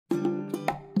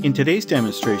In today's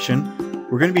demonstration,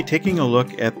 we're going to be taking a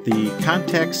look at the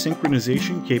contact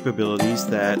synchronization capabilities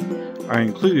that are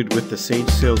included with the Sage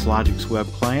SalesLogix web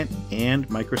client and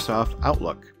Microsoft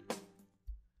Outlook.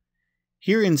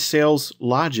 Here in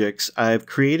SalesLogix, I've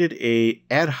created an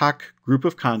ad hoc group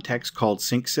of contacts called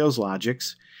Sync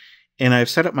SalesLogix, and I've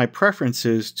set up my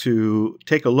preferences to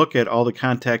take a look at all the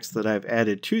contacts that I've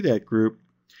added to that group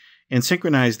and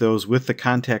synchronize those with the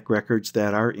contact records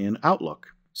that are in Outlook.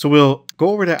 So we'll go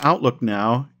over to Outlook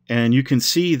now, and you can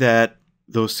see that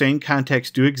those same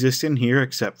contacts do exist in here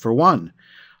except for one.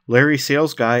 Larry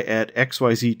Sales Guy at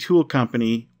XYZ Tool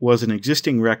Company was an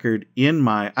existing record in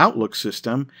my Outlook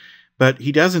system, but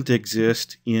he doesn't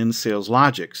exist in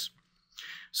SalesLogix.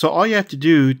 So all you have to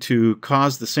do to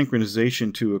cause the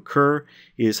synchronization to occur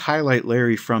is highlight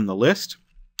Larry from the list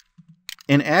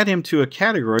and add him to a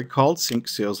category called Sync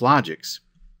SalesLogix.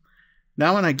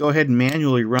 Now when I go ahead and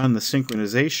manually run the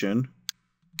synchronization,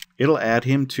 it'll add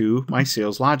him to my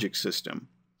SalesLogix system.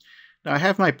 Now I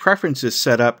have my preferences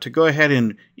set up to go ahead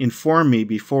and inform me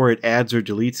before it adds or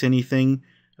deletes anything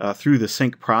through the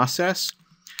sync process,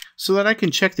 so that I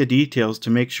can check the details to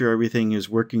make sure everything is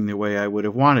working the way I would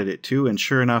have wanted it to. And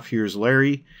sure enough, here's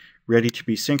Larry ready to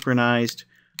be synchronized.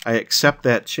 I accept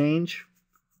that change.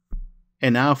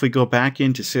 And now if we go back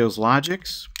into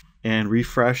SalesLogix and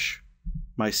refresh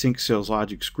my Sync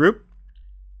SalesLogix group,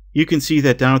 you can see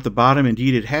that down at the bottom,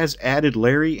 indeed, it has added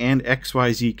Larry and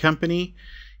XYZ Company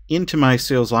into my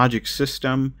SalesLogix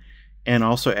system and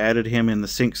also added him in the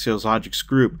Sync SalesLogix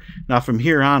group. Now from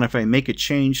here on, if I make a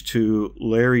change to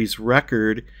Larry's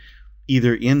record,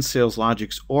 either in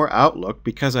SalesLogix or Outlook,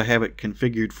 because I have it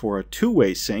configured for a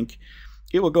two-way sync,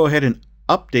 it will go ahead and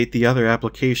update the other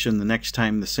application the next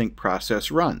time the sync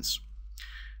process runs.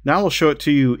 Now I'll show it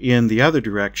to you in the other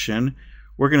direction.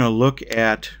 We're going to look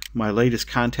at my latest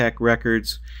contact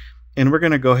records, and we're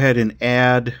going to go ahead and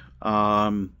add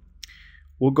Brian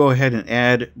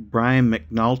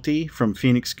McNulty from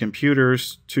Phoenix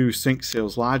Computers to Sync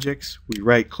SalesLogix. We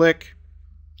right click,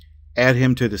 add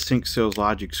him to the Sync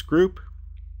SalesLogix group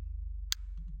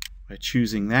by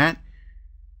choosing that.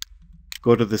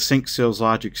 Go to the Sync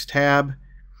SalesLogix tab,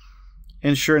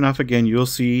 and sure enough, again, you'll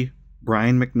see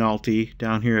Brian McNulty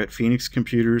down here at Phoenix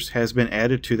Computers has been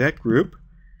added to that group.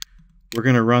 We're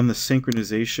going to run the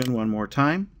synchronization one more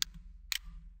time.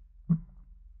 We're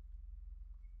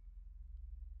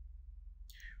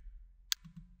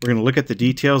going to look at the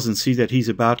details and see that he's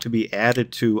about to be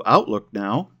added to Outlook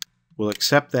now. We'll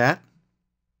accept that.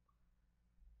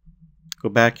 Go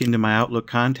back into my Outlook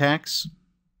contacts.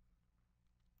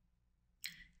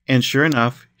 And sure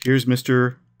enough, here's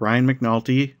Mr. Brian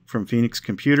McNulty from Phoenix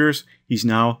Computers. He's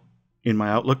now in my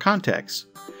Outlook contacts.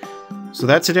 So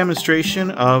that's a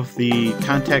demonstration of the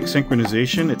contact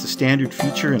synchronization. It's a standard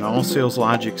feature in all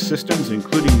SalesLogix systems,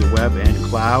 including the web and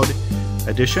cloud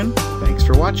edition. Thanks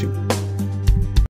for watching.